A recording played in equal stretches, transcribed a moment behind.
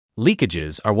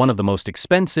Leakages are one of the most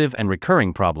expensive and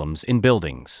recurring problems in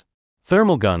buildings.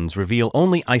 Thermal guns reveal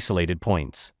only isolated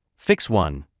points. Fix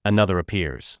one, another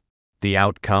appears. The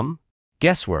outcome?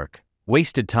 Guesswork,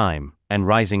 wasted time, and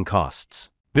rising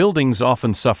costs. Buildings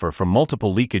often suffer from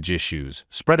multiple leakage issues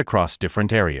spread across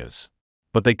different areas.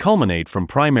 But they culminate from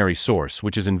primary source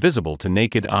which is invisible to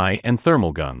naked eye and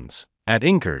thermal guns. At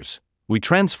Inkers, we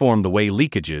transform the way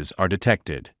leakages are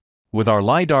detected. With our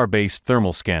LiDAR-based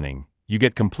thermal scanning, you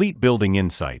get complete building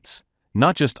insights,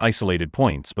 not just isolated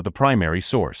points but the primary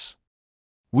source.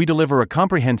 We deliver a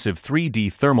comprehensive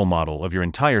 3D thermal model of your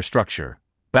entire structure,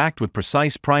 backed with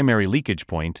precise primary leakage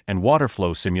point and water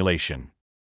flow simulation.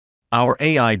 Our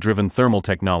AI-driven thermal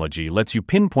technology lets you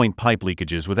pinpoint pipe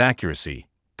leakages with accuracy,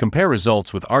 compare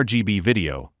results with RGB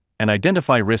video, and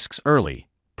identify risks early,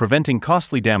 preventing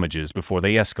costly damages before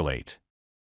they escalate.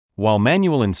 While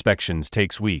manual inspections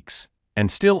takes weeks, and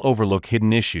still overlook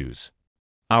hidden issues,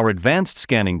 our advanced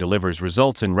scanning delivers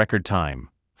results in record time,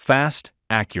 fast,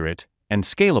 accurate, and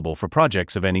scalable for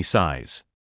projects of any size.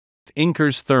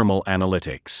 Inkers Thermal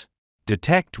Analytics.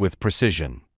 Detect with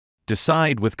precision.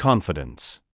 Decide with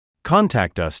confidence.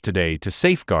 Contact us today to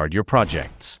safeguard your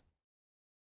projects.